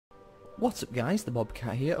What's up guys, the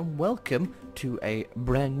Bobcat here, and welcome to a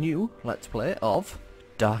brand new Let's Play of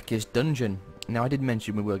Darkest Dungeon. Now I did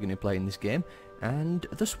mention we were going to be playing this game, and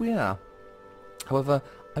thus we are. However,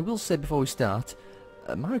 I will say before we start,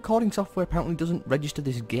 my recording software apparently doesn't register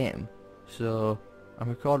this game, so I'm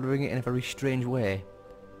recording it in a very strange way.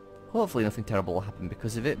 Hopefully nothing terrible will happen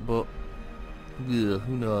because of it, but ugh,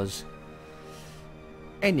 who knows.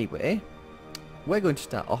 Anyway, we're going to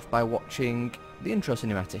start off by watching the intro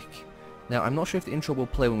cinematic. Now, I'm not sure if the intro will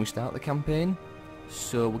play when we start the campaign,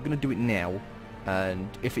 so we're going to do it now, and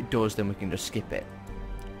if it does, then we can just skip it.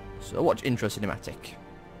 So watch intro cinematic.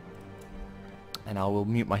 And I will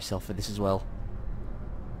mute myself for this as well.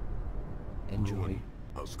 Enjoy. Ruin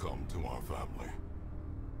has come to our family.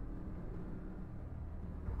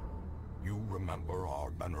 You remember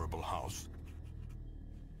our venerable house?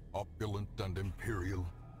 Opulent and imperial,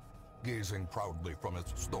 gazing proudly from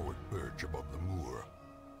its stoic perch above the moor.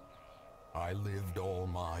 I lived all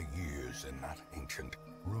my years in that ancient,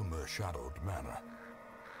 rumor-shadowed manor,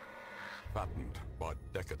 fattened by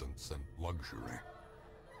decadence and luxury.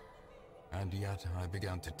 And yet I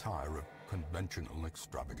began to tire of conventional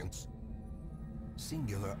extravagance.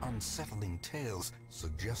 Singular, unsettling tales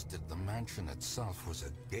suggested the mansion itself was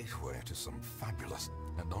a gateway to some fabulous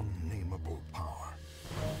and unnameable power.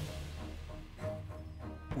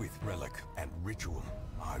 With relic and ritual,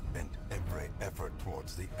 I bent every effort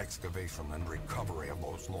towards the excavation and recovery of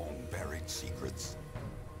those long-buried secrets,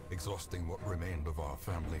 exhausting what remained of our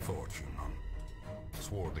family fortune on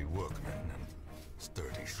swarthy workmen and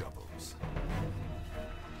sturdy shovels.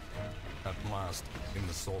 At last, in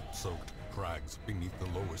the salt-soaked crags beneath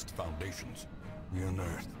the lowest foundations, we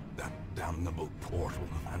unearthed that damnable portal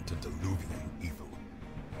antediluvian evil.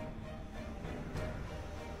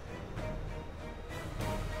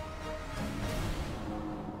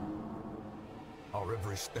 Our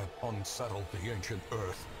every step unsettled the ancient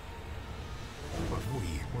earth. But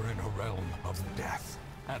we were in a realm of death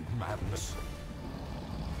and madness.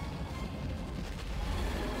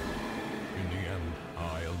 In the end,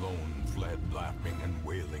 I alone fled laughing and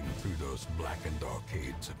wailing through those blackened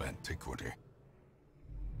arcades of antiquity.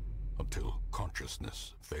 Until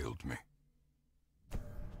consciousness failed me.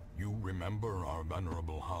 You remember our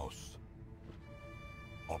venerable house?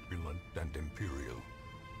 Opulent and imperial.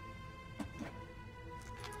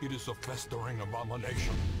 It is a festering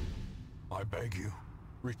abomination. I beg you,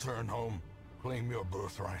 return home, claim your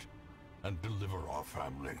birthright, and deliver our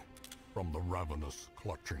family from the ravenous,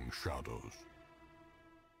 clutching shadows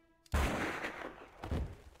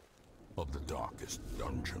of the darkest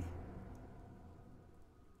dungeon.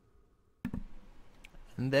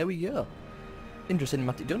 And there we go. Intro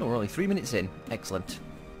cinematic done, we're only 3 minutes in. Excellent.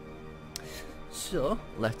 So,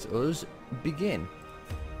 let us begin.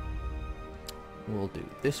 We'll do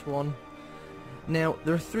this one. Now,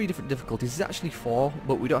 there are 3 different difficulties. There's actually 4,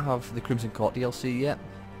 but we don't have the Crimson Court DLC yet.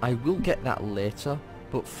 I will get that later,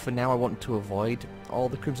 but for now I want to avoid all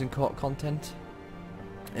the Crimson Court content.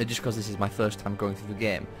 Just because this is my first time going through the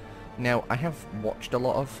game. Now, I have watched a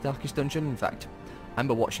lot of Darkest Dungeon. In fact, I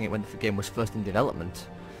remember watching it when the game was first in development.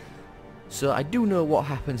 So I do know what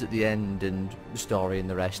happens at the end and the story and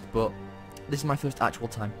the rest, but this is my first actual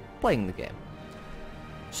time playing the game.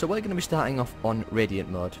 So we're going to be starting off on Radiant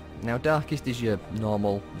mode. Now Darkest is your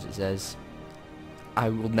normal, as it says. I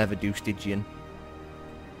will never do Stygian.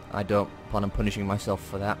 I don't plan on punishing myself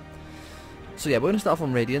for that. So yeah, we're going to start off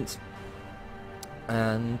on Radiant.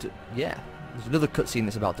 And yeah, there's another cutscene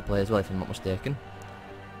that's about to play as well if I'm not mistaken.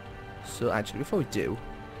 So actually, before we do...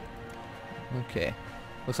 Okay.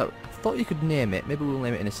 Looks like, I thought you could name it. Maybe we'll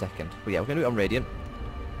name it in a second. But yeah, we're going to do it on Radiant.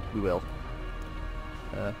 We will.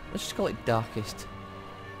 Let's just call it Darkest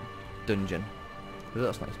Dungeon. Oh,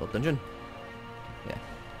 that's not spelled dungeon. Yeah.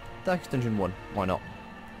 Darkest Dungeon 1. Why not?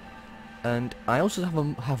 And I also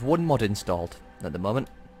have one mod installed at the moment.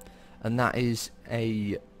 And that is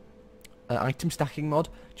a item stacking mod,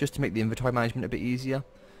 just to make the inventory management a bit easier.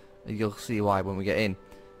 You'll see why when we get in.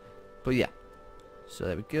 But yeah. So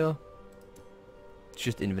there we go. It's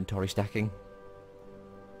just inventory stacking.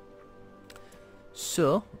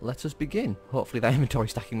 So, let us begin. Hopefully that inventory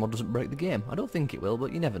stacking mod doesn't break the game. I don't think it will,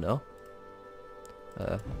 but you never know.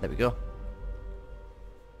 There we go.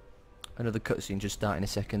 Another cutscene just start in a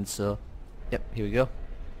second, so... Yep, here we go.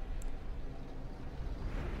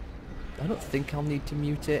 I don't think I'll need to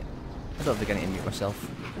mute it. I don't think I need to mute myself.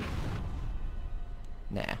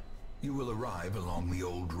 Nah. You will arrive along the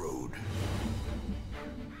old road.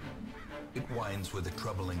 It winds with a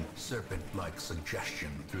troubling, serpent-like suggestion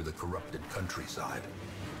through the corrupted countryside,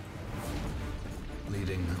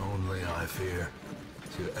 leading only, I fear,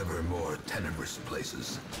 to ever more tenebrous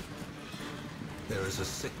places. There is a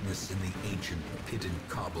sickness in the ancient pitted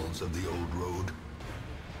cobbles of the old road,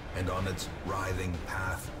 and on its writhing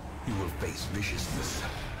path you will face viciousness,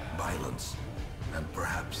 violence, and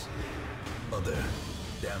perhaps other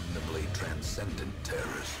damnably transcendent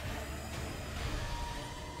terrors.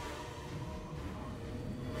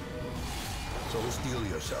 So steel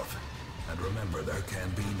yourself, and remember there can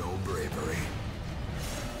be no bravery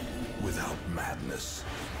without madness.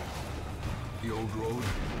 The old road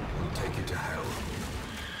will take you to hell,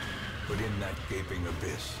 but in that gaping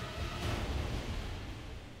abyss,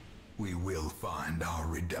 we will find our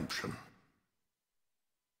redemption.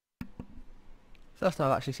 First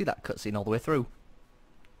time I've actually seen that cutscene all the way through.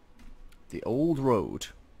 The old road.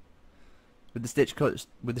 With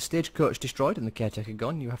the stagecoach destroyed and the caretaker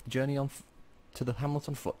gone, you have to journey on to the hamlet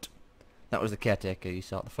on foot. That was the caretaker you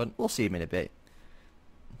saw at the front. We'll see him in a bit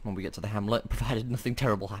when we get to the hamlet, provided nothing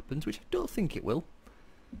terrible happens, which I don't think it will.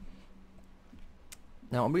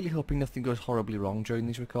 Now, I'm really hoping nothing goes horribly wrong during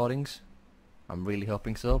these recordings. I'm really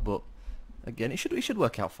hoping so, but again, it should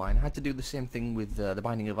work out fine. I had to do the same thing with the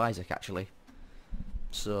Binding of Isaac, actually.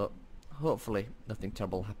 So, hopefully, nothing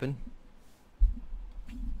terrible will happen.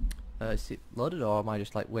 Is it loaded, or am I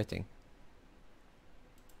just, like, waiting?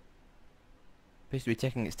 Appears to be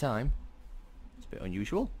taking its time. It's a bit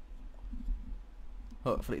unusual.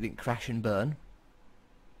 Hopefully it didn't crash and burn.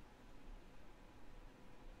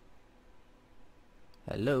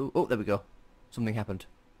 Hello? Oh, there we go. Something happened.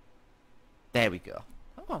 There we go.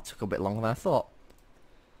 Oh, it took a bit longer than I thought.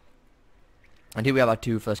 And here we have our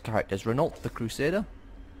two first characters. Renault, the Crusader.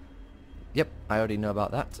 Yep, I already know about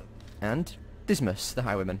that. And Dismas, the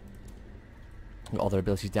Highwayman. Got all their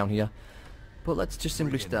abilities down here. But let's just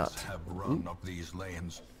simply start. Have run up these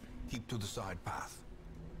lanes. Keep to the side path.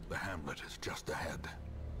 The hamlet is just ahead.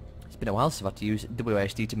 It's been a while since I've had to use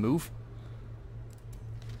WASD to move.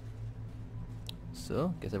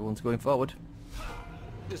 So, guess everyone's going forward.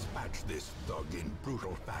 Dispatch this thug in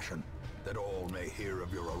brutal fashion, that all may hear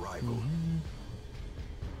of your arrival.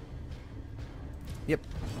 Yep.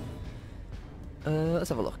 Let's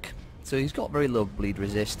have a look. So he's got very low bleed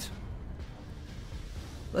resist.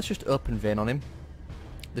 Let's just open vein on him.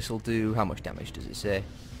 This will do, how much damage does it say?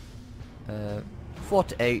 4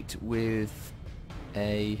 to 8 with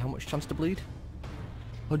a, how much chance to bleed?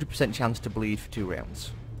 100% chance to bleed for 2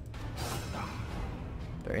 rounds.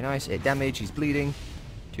 Very nice, 8 damage, he's bleeding,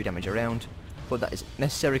 2 damage around. But that is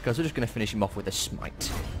necessary because we're just going to finish him off with a smite.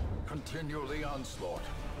 Continue the onslaught.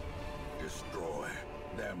 Destroy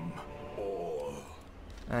them all.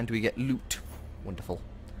 And we get loot. Wonderful.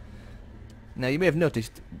 Now you may have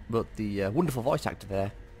noticed, but the wonderful voice actor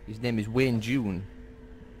there, his name is Wayne June.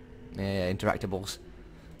 Interactables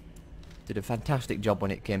did a fantastic job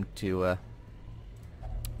when it came to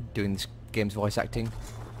doing this game's voice acting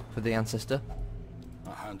for the Ancestor.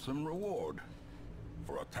 A handsome reward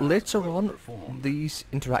for a task Later well on, performed. these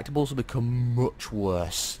Interactables will become much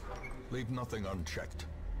worse. Leave nothing unchecked.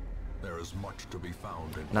 There is much to be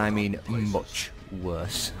found in And I mean forgotten places. much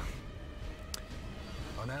worse.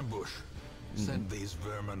 An ambush. Send these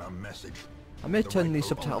vermin a message. I may The turn these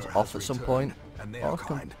rightful subtitles owner off has at some returned, point, and or their I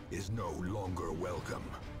can- kind is no longer welcome.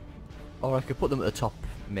 Or I could put them at the top,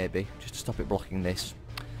 maybe, just to stop it blocking this.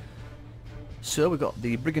 So we've got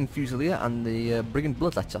the Brigand Fusilier and the Brigand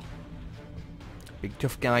Bloodletter. Big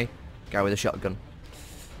tough guy with a shotgun.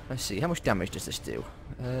 Let's see, how much damage does this do?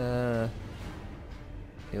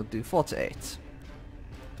 He'll do 4 to 8. So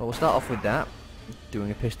we'll start off with that,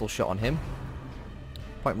 doing a pistol shot on him.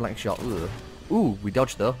 Point blank shot, ugh. Ooh, we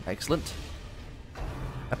dodged though, excellent.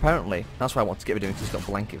 Apparently, that's why I want to get rid of him, because he's got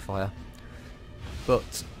blanket fire.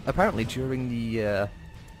 But apparently during the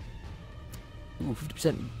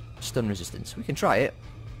 50% stun resistance, we can try it.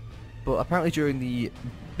 But apparently during the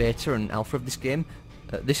beta and alpha of this game,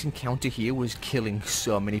 this encounter here was killing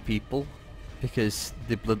so many people because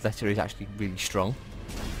the Bloodletter is actually really strong.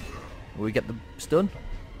 Will we get the stun?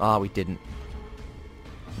 Ah, we didn't.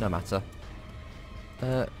 No matter.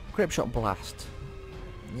 Grape Shot Blast.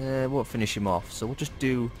 Won't finish him off, so we'll just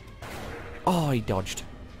do... Oh, he dodged.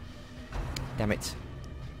 Damn it.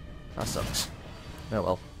 That sucks. Oh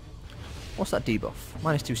well. What's that debuff?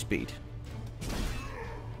 -2 speed.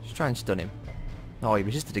 Just try and stun him. Oh, he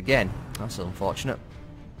resisted again. That's unfortunate.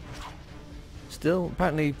 Still,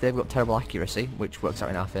 apparently they've got terrible accuracy, which works out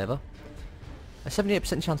in our favour. A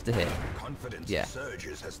 78% chance to hit. Confidence Yeah.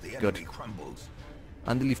 surges as the Good. enemy crumbles.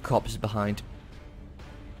 And they leave corpses behind.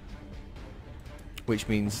 Which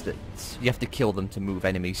means that you have to kill them to move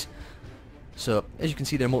enemies. So, as you can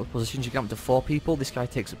see, there are multiple positions. You can get up to 4 people. This guy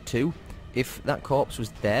takes up 2. If that corpse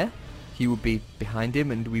was there, he would be behind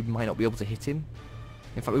him and we might not be able to hit him.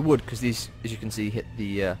 In fact, we would, because these, as you can see, hit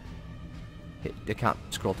the... I can't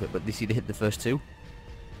scroll to it, but they see they hit the first two.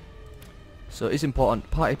 So it is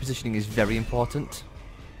important. Party positioning is very important.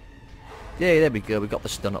 Yeah, there we go. We got the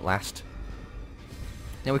stun at last.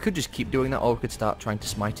 Now we could just keep doing that, or we could start trying to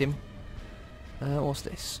smite him. What's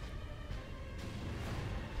this?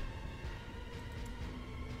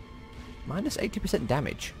 Minus 80%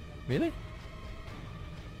 damage. Really?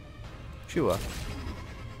 Sure.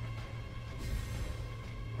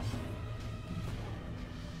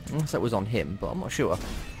 Unless that was on him, but I'm not sure.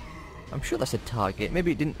 I'm sure that's a target.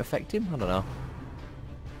 Maybe it didn't affect him? I don't know.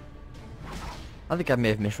 I think I may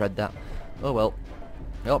have misread that. Oh well.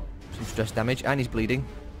 Oh, some stress damage, and he's bleeding.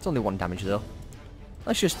 It's only 1 damage though.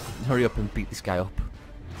 Let's just hurry up and beat this guy up.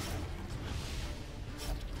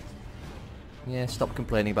 Yeah, stop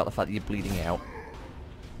complaining about the fact that you're bleeding out.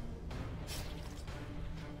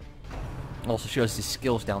 Also shows his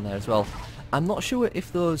skills down there as well. I'm not sure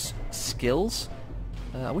if those skills...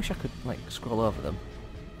 I wish I could, like, scroll over them.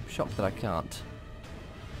 I'm shocked that I can't.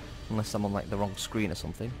 Unless I'm on, like, the wrong screen or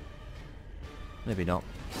something. Maybe not.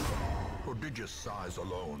 Prodigious size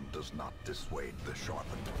alone does not dissuade the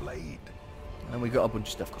sharpened blade. And we got a bunch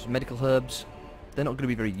of stuff. Got some medical herbs. They're not going to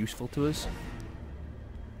be very useful to us.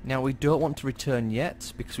 Now, we don't want to return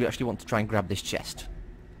yet, because we actually want to try and grab this chest.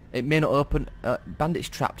 It may not open... Bandit's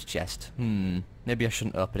trapped chest. Maybe I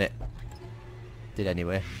shouldn't open it. Did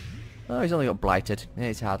anyway. Oh, he's only got blighted.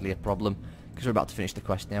 It's hardly a problem, because we're about to finish the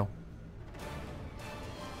quest now.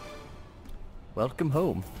 Welcome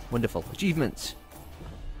home. Wonderful. Achievements.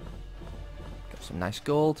 Got some nice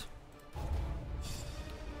gold.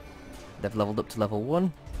 They've leveled up to level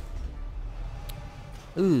 1.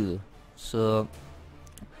 Ooh. So...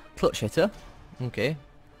 Clutch hitter. Okay.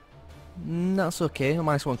 That's okay. A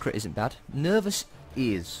 -1 crit isn't bad. Nervous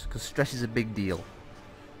is, because stress is a big deal.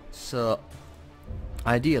 So...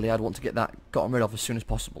 Ideally, I'd want to get that gotten rid of as soon as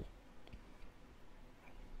possible.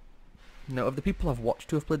 Now, of the people I've watched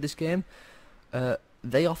who have played this game,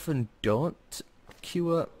 they often don't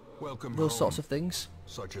cure those sorts of things.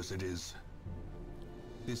 Such as it is.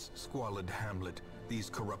 This squalid hamlet, these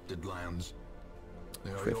corrupted lands,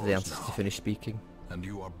 they are Wait for the answers to finish speaking. And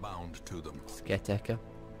you are bound to them. Caretaker.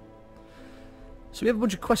 So we have a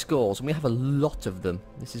bunch of quest goals, and we have a lot of them.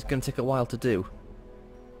 This is going to take a while to do.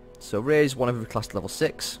 So raise one of every class to level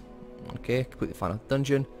 6. Okay, complete the final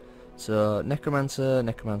dungeon. So Necromancer,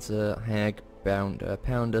 Hag,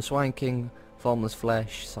 Pounder, Swine King, Formless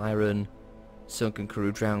Flesh, Siren, Sunken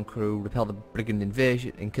Crew, Drowned Crew, Repel the Brigand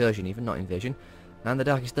Incursion even, not Invasion, and the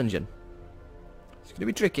Darkest Dungeon. It's going to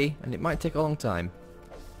be tricky, and it might take a long time.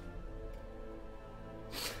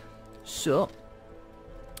 So,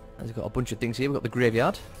 we've got a bunch of things here. We've got the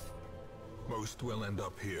graveyard. Most will end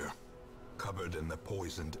up here, covered in the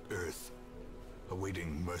poisoned earth,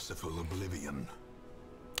 awaiting merciful oblivion.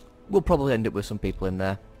 We'll probably end up with some people in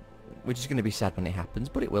there, which is going to be sad when it happens,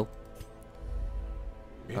 but it will.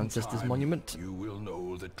 Ancestors Monument. You will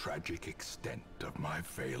know the tragic extent of my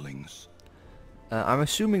failings. I'm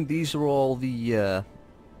assuming these are all the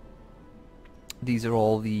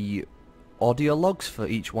audio logs for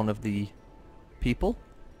each one of the people.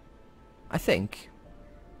 I think.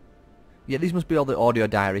 Yeah, these must be all the audio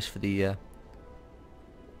diaries for the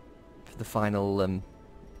final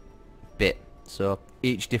bit. So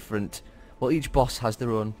each different, well, each boss has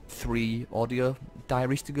their own 3 audio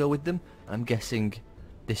diaries to go with them. I'm guessing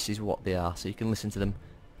this is what they are, so you can listen to them.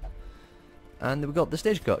 And we've got the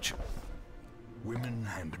stagecoach. Women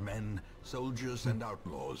and men, soldiers and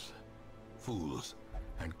outlaws, fools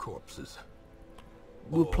and corpses.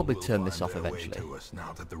 We'll probably turn this off eventually. To us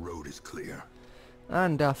now that the road is clear.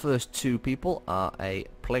 And our first 2 people are a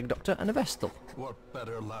Plague Doctor and a Vestal. What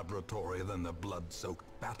better laboratory than the blood-soaked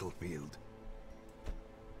battlefield?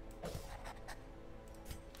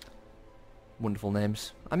 Wonderful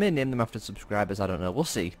names. I may name them after subscribers, I don't know. We'll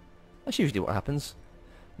see. That's usually what happens.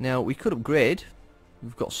 Now, we could upgrade.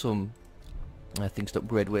 We've got some things to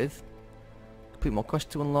upgrade with. Complete more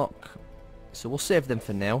quests to unlock. So we'll save them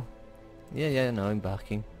for now. Yeah, no,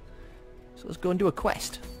 embarking. So let's go and do a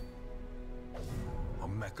quest. A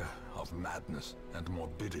mecca of madness and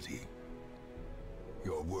morbidity.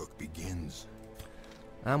 Your work begins.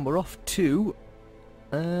 And we're off to...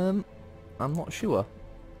 I'm not sure.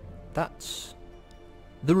 That's...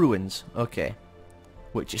 the ruins, okay.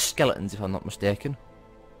 Which is skeletons, if I'm not mistaken.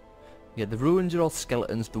 Yeah, the ruins are all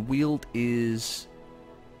skeletons. The Weald is...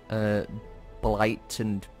 blight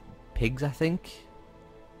and pigs, I think.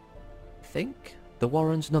 The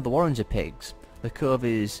Warrens... no, the Warrens are pigs. The Cove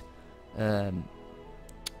is...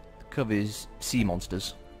 sea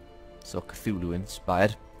monsters. So Cthulhu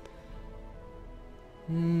inspired.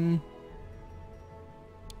 Well,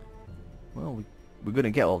 we're going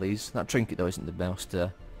to get all these. That trinket, though, isn't the most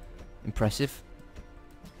impressive.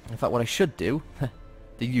 In fact, what I should do,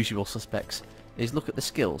 the usual suspects, is look at the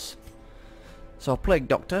skills. So, Plague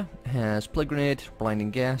Doctor has Plague Grenade,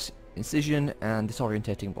 Blinding Gas, Incision, and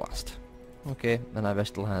Disorientating Blast. Okay, and our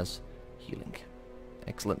Vestal has Healing.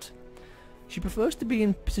 Excellent. She prefers to be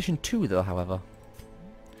in position 2, though, however.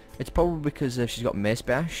 It's probably because she's got Mace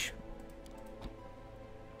Bash.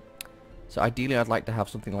 So ideally I'd like to have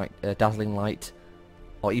something like Dazzling Light,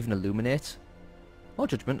 or even Illuminate, or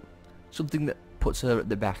Judgment. Something that puts her at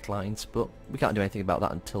the back lines, but we can't do anything about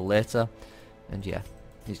that until later. And yeah,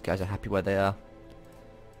 these guys are happy where they are.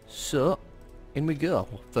 So, in we go.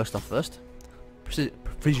 First off first,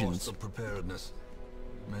 provisions. Cost of preparedness,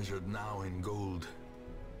 measured now in gold,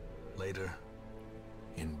 later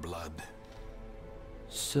in blood.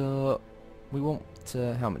 So, we want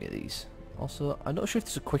how many of these? Also, I'm not sure if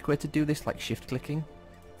there's a quick way to do this, like shift clicking.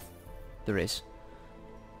 There is.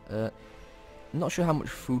 I'm not sure how much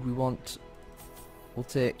food we want. We'll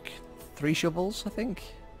take 3 shovels, I think.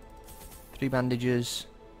 3 bandages.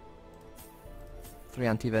 3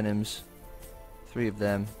 anti-venoms. 3 of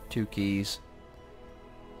them. 2 keys.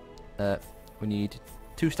 We need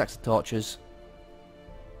 2 stacks of torches.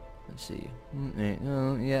 Let's see.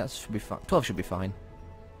 Yeah, that should be fine. 12 should be fine.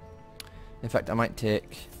 In fact, I might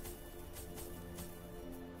take...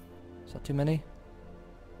 Is that too many?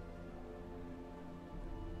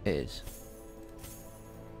 It is.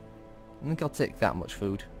 I think I'll take that much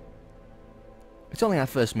food. It's only our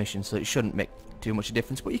first mission, so it shouldn't make too much of a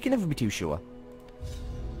difference, but you can never be too sure.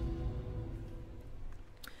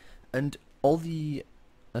 And all the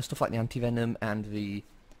stuff like the anti-venom and the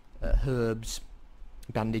herbs,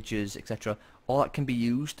 bandages, etc., all that can be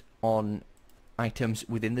used on items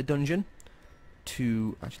within the dungeon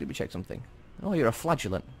to... Actually, let me check something. Oh, you're a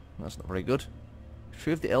flagellant. That's not very good.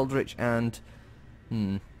 Retrieve the Eldritch and...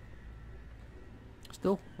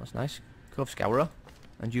 Still, that's nice. Cove Scourer.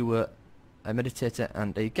 And you were a Meditator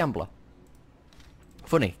and a Gambler.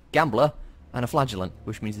 Funny. Gambler and a Flagellant,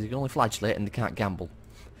 which means they can only flagellate and they can't gamble.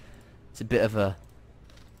 It's a bit of a...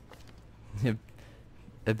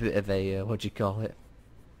 a bit of a... what do you call it?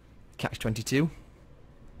 Catch-22.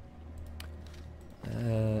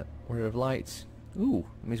 Warrior of Light. Ooh,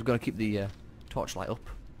 that means we're going to keep the torchlight up.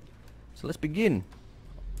 So let's begin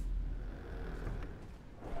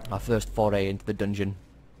our first foray into the dungeon.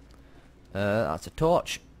 That's a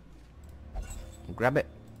torch. Grab it.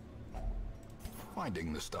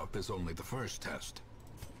 Finding the stuff is only the first test.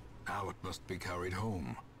 Now it must be carried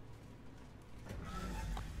home.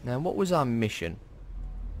 Now, what was our mission?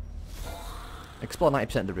 Explore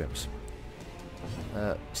 90% of the rooms.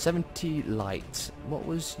 70 light. What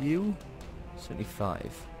was you?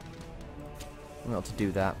 75. I'm not to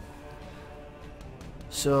do that.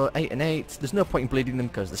 So 8 and 8. There's no point in bleeding them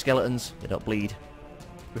because the skeletons, they don't bleed.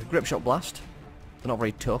 With a grip shot blast, they're not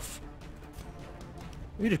very tough.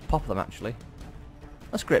 We just pop them actually.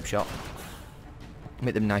 That's grip shot.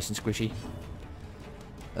 Make them nice and squishy.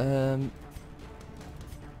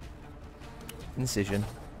 Incision.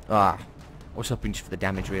 I was hoping just for the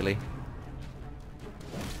damage really.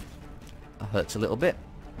 That hurts a little bit.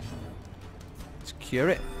 Let's cure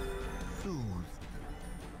it.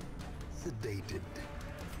 Sedated.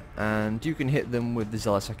 And you can hit them with the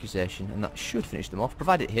Zealous Accusation, and that should finish them off,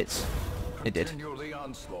 provided it hits. It did. Continue the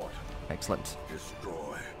onslaught. Excellent.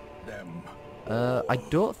 Destroy them. I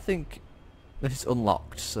don't think this is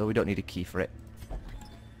unlocked, so we don't need a key for it.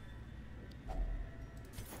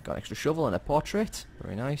 Got an extra shovel and a portrait.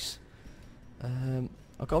 Very nice.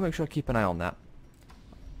 I've got to make sure I keep an eye on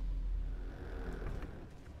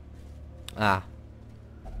that.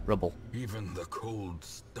 Rubble. Even the cold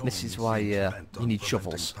stone This is why you need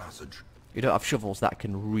shovels. Passage. You don't have shovels, that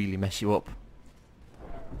can really mess you up.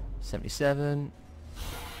 77,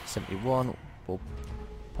 71. We'll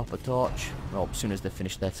pop a torch. Well, as soon as they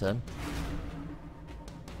finish their turn.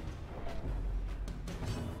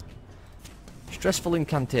 Stressful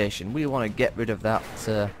incantation. We want to get rid of that.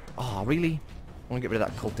 Oh, really? I want to get rid of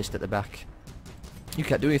that cultist at the back. You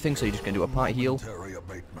can't do anything, so you're just going to do a party heal. Momentary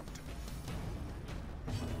abatement.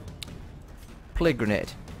 Plague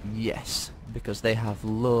Grenade. Yes, because they have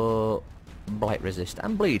low blight resist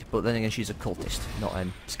and bleed, but then again she's a cultist, not a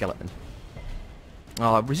skeleton.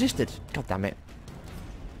 Oh, I've resisted. God damn it.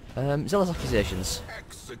 Zealous Accusations.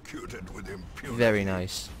 Executed with impunity. Very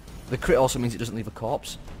nice. The crit also means it doesn't leave a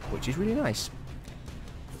corpse, which is really nice.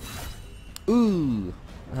 Ooh,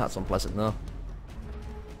 that's unpleasant though.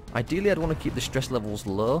 Ideally I'd want to keep the stress levels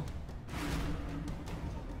low,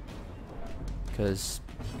 because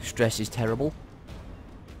stress is terrible.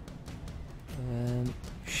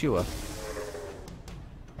 Sure.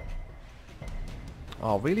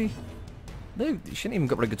 Oh, really? No, she hasn't even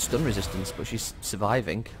got very good stun resistance, but she's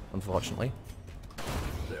surviving, unfortunately.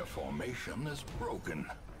 Their formation is broken.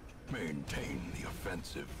 Maintain the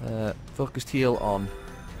offensive. Focused heal on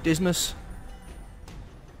Dismas.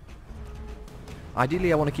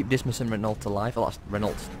 Ideally, I want to keep Dismas and Renault alive. Oh, that's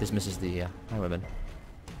Renault. Dismas is the highwayman.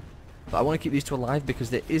 But I want to keep these two alive because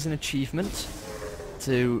there is an achievement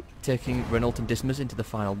to taking Renault and Dismas into the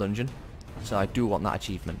final dungeon. So I do want that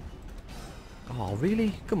achievement. Oh,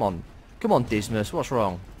 really? Come on. Come on, Dismas. What's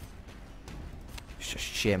wrong? It's just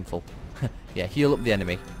shameful. Yeah, heal up the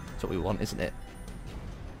enemy. That's what we want, isn't it?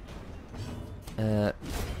 Do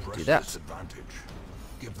that.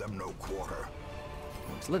 Give them no quarter.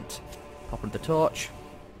 Excellent. Pop the torch.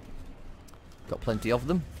 Got plenty of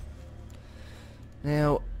them.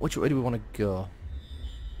 Now, which way do we want to go?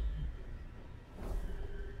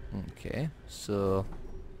 Okay, so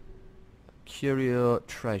Curio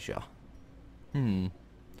treasure.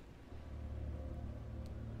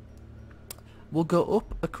 We'll go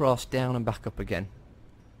up, across, down and back up again.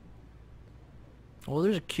 Oh,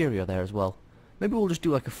 there's a curio there as well. Maybe we'll just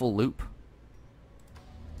do like a full loop.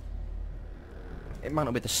 It might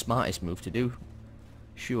not be the smartest move to do.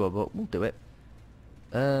 Sure, but we'll do it.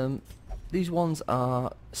 These ones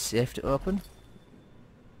are safe to open.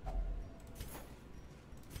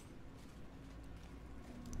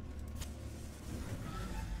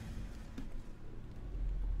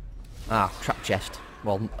 Ah, trap chest.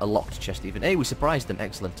 Well, a locked chest even. Hey, we surprised them.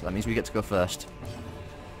 Excellent. That means we get to go first.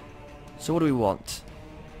 So what do we want?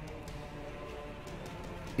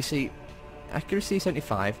 You see, accuracy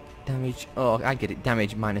 75, damage... Oh, I get it.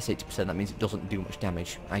 Damage minus 80%. That means it doesn't do much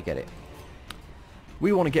damage. I get it.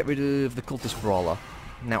 We want to get rid of the cultist brawler.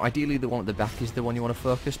 Now, ideally, the one at the back is the one you want to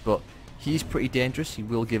focus, but he's pretty dangerous. He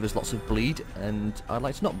will give us lots of bleed, and I'd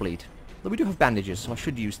like to not bleed. Though we do have bandages, so I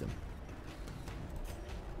should use them.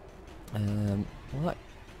 Well, that,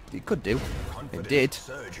 it could do. It did.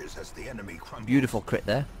 Beautiful crit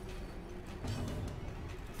there.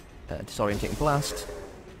 Disorientating blast.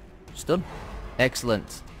 Stun.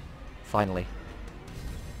 Excellent. Finally.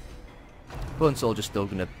 Bone Soldier's still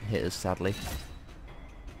going to hit us, sadly.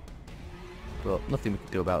 But nothing we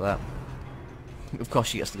can do about that. Of course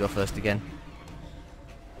she gets to go first again.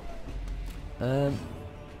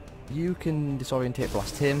 You can disorientate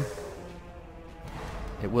blast him.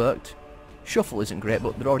 It worked. Shuffle isn't great,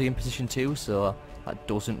 but they're already in position 2, so that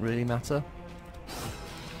doesn't really matter.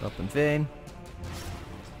 Open vein.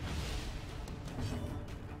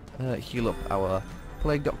 Heal up our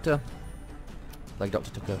Plague Doctor. Plague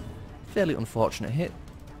Doctor took a fairly unfortunate hit.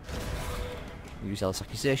 Use Ellis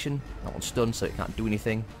Accusation. That one's stunned, so it can't do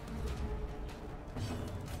anything.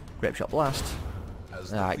 Grape Shot Blast.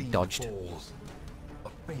 Ah, it dodged. Falls, a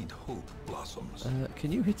faint hope blossoms.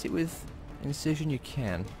 Can you hit it with Incision? You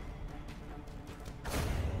can.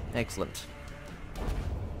 Excellent.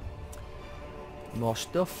 More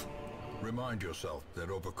stuff. Remind yourself that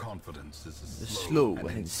overconfidence is The slow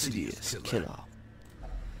and insidious killer.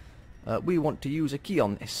 We want to use a key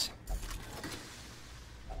on this.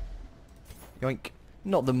 Yoink.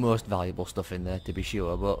 Not the most valuable stuff in there, to be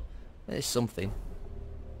sure, but it's something.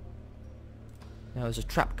 Now there's a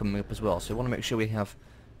trap coming up as well, so we want to make sure we have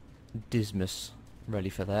Dismas ready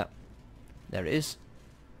for that. There it is.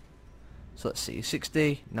 So let's see,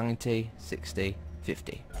 60, 90, 60,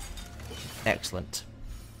 50. Excellent.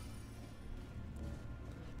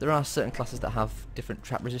 There are certain classes that have different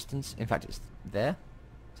trap resistance. In fact, it's there.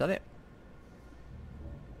 Is that it?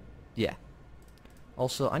 Yeah.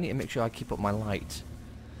 Also, I need to make sure I keep up my light.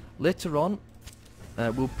 Later on,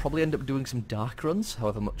 we'll probably end up doing some dark runs,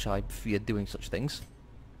 however much I fear doing such things.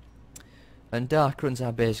 And dark runs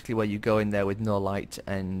are basically where you go in there with no light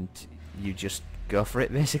and you just go for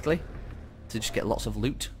it, basically. To just get lots of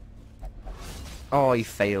loot. Oh, he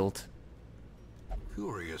failed.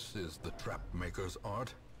 Curious is the trap maker's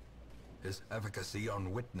art. His efficacy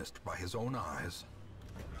unwitnessed by his own eyes.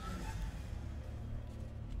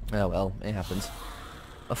 Oh well, it happens.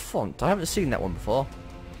 A font. I haven't seen that one before.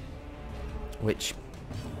 Which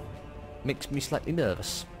makes me slightly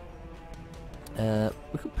nervous.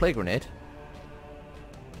 We could play grenade.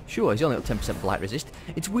 Sure, he's only got 10% blight resist.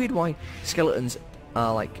 It's weird why skeletons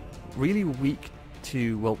are like really weak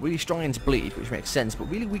to, well, really strong against bleed, which makes sense, but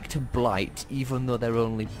really weak to blight, even though they're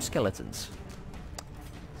only skeletons.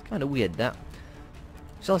 It's kind of weird, that.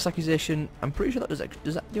 Zealous Accusation, I'm pretty sure that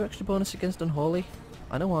does that do extra bonus against Unholy?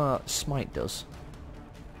 I know our Smite does.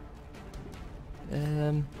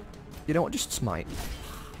 You know what, just Smite.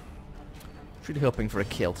 Really hoping for a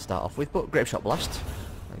kill to start off with, but Grape Shot Blast.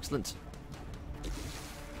 Excellent.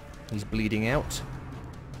 He's bleeding out.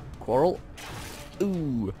 Quarrel.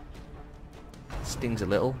 Ooh. Stings a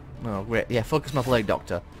little. Oh, great. Yeah, focus my Plague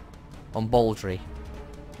Doctor on Baldry.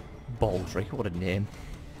 Baldry, what a name.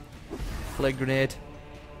 Plague Grenade.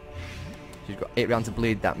 She's got 8 rounds of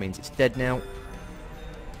bleed, that means it's dead now.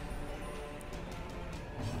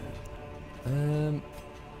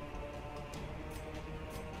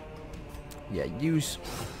 Yeah, use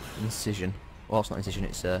Incision. Well, it's not Incision,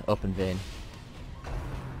 it's Open Vein.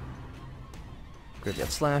 Graveyard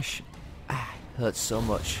Slash. Ah, hurts so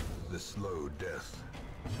much. The slow death.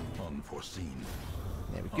 Unforeseen.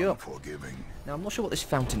 There we go. Unforgiving. Now, I'm not sure what this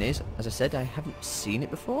fountain is. As I said, I haven't seen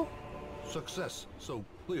it before. Success so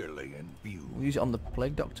clearly in view. We'll use it on the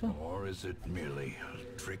Plague Doctor. Or is it merely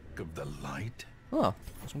a trick of the light? Oh,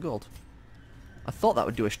 some gold. I thought that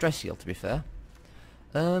would do a stress heal, to be fair.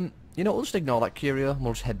 You know, we'll just ignore that curio and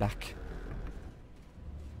we'll just head back.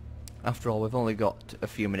 After all, we've only got a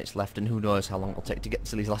few minutes left, and who knows how long it'll take to get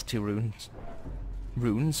to these last 2 runes.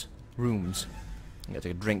 Runes? Rooms. I'm gonna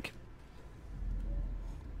take a drink.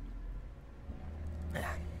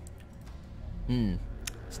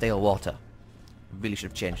 Stale water. Really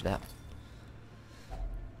should have changed that.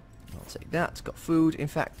 I'll take that. It's got food. In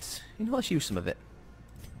fact, you know, let's use some of it.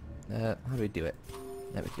 How do we do it?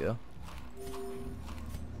 There we go.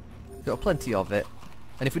 Got plenty of it.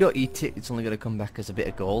 And if we don't eat it, it's only going to come back as a bit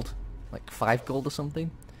of gold. Like 5 gold or something.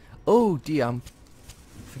 Oh dear, I'm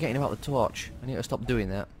forgetting about the torch. I need to stop doing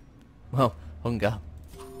that. Well, hunger.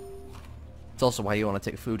 It's also why you want to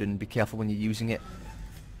take food and be careful when you're using it.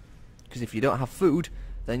 Because if you don't have food,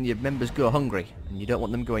 then your members go hungry. And you don't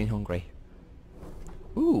want them going hungry.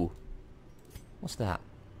 Ooh. What's that?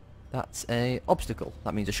 That's a obstacle.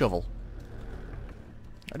 That means a shovel.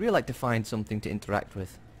 I'd really like to find something to interact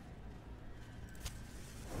with.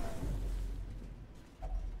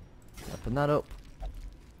 Open that up.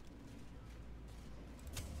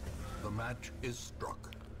 The match is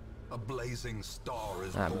struck. A blazing star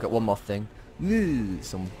is We've got one more thing. Ooh,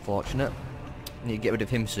 it's unfortunate. Need to get rid of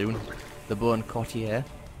him soon. The Bone Courtier.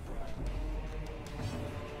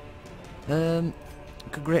 Good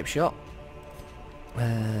grape shot.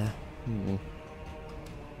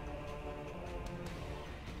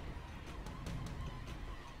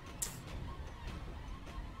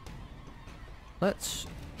 Let's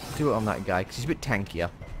do it on that guy, because he's a bit tankier.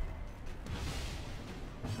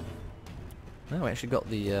 Oh, we actually got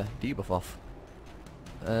the debuff off.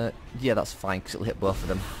 Yeah, that's fine, because it'll hit both of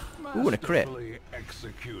them. Ooh, and a crit.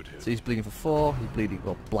 So he's bleeding for 4, he's bleeding,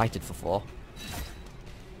 well, blighted for 4.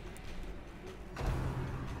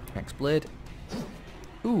 Max Blade.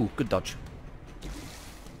 Ooh, good dodge. You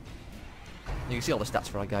can see all the stats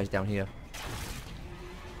for our guys down here.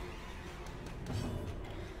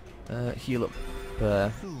 Heal up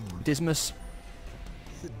Dismas.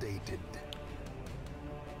 sedated.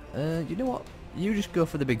 You know what? You just go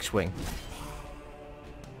for the big swing.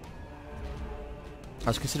 I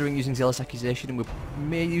was considering using Zealous Accusation, and we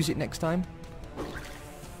may use it next time.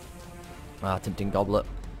 Ah, Tempting Goblet.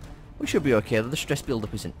 We should be okay, though the stress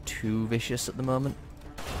build-up isn't too vicious at the moment.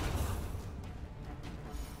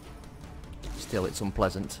 Still, it's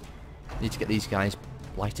unpleasant. Need to get these guys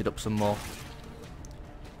blighted up some more.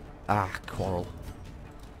 Ah, Quarrel.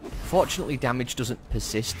 Fortunately, damage doesn't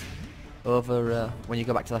persist over when you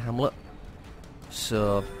go back to the hamlet.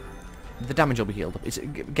 So, the damage will be healed up. It's,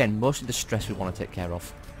 again, mostly the stress we want to take care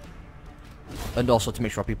of. And also to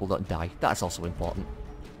make sure people don't die. That's also important.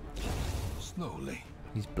 Slowly.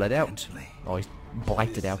 He's bled out. Gently. Or he's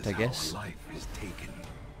blighted out, I guess. Life is taken.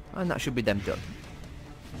 And that should be them done.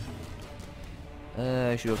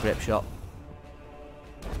 Should go grape shot.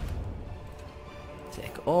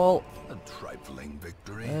 Take all. A trifling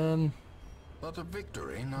victory. But a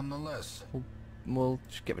victory nonetheless. We'll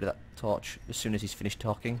just get rid of that torch as soon as he's finished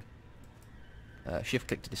talking. Shift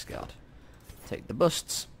click to discard. Take the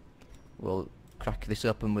busts. We'll crack this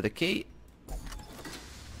open with a key.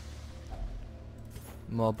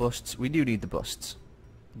 More busts. We do need the busts.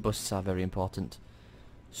 Busts are very important.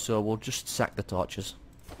 So we'll just sack the torches.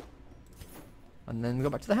 And then go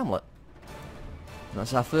back to the hamlet. And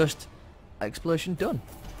that's our first exploration done.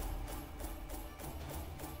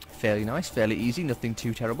 Fairly nice, fairly easy, nothing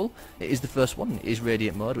too terrible. It is the first one. It is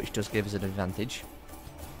Radiant mode, which does give us an advantage.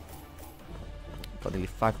 Got the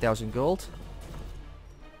 5,000 gold.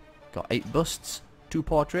 Got 8 busts, 2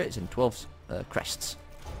 portraits, and 12 crests.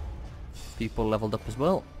 People leveled up as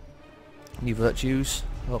well. New virtues,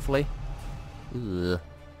 hopefully. Ugh.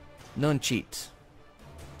 Non-cheat.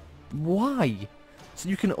 Why? So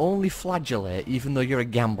you can only flagellate even though you're a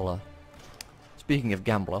gambler. Speaking of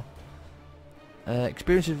gambler.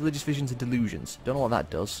 Experience of religious visions and delusions. Don't know what that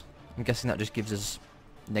does. I'm guessing that just gives us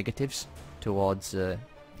negatives towards the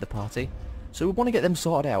party. So we want to get them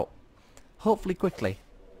sorted out. Hopefully quickly.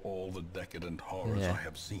 All the decadent horrors Yeah. I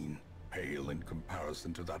have seen pale in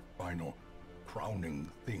comparison to that final,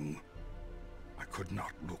 crowning thing. I could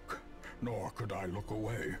not look, nor could I look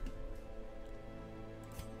away.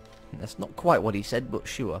 That's not quite what he said, but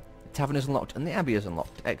sure. The tavern is unlocked and the abbey is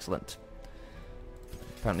unlocked. Excellent.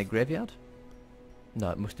 Apparently graveyard? No,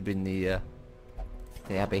 it must have been the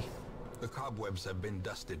abbey. The cobwebs have been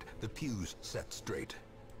dusted, the pews set straight.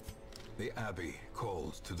 The abbey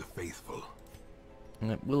calls to the faithful.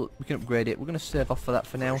 We can upgrade it. We're going to save off for that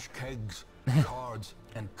for now. Fresh kegs, cards,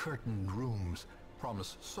 and curtained rooms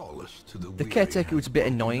promise solace to the The weary caretaker was a bit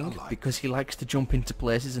and annoying broken alike. because he likes to jump into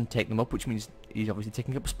places and take them up, which means he's obviously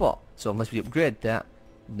taking up a spot. So unless we upgrade that,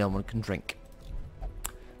 no one can drink.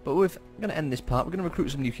 But we're going to end this part. We're going to recruit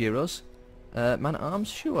some new heroes. Man-at-arms?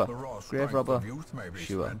 Sure. The raw Grave strength robber? of youth may be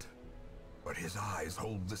Sure. spent, but his eyes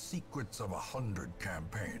hold the secrets of 100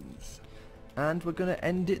 campaigns. And we're going to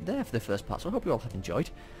end it there for the first part. So I hope you all have enjoyed.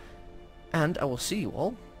 And I will see you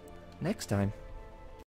all next time.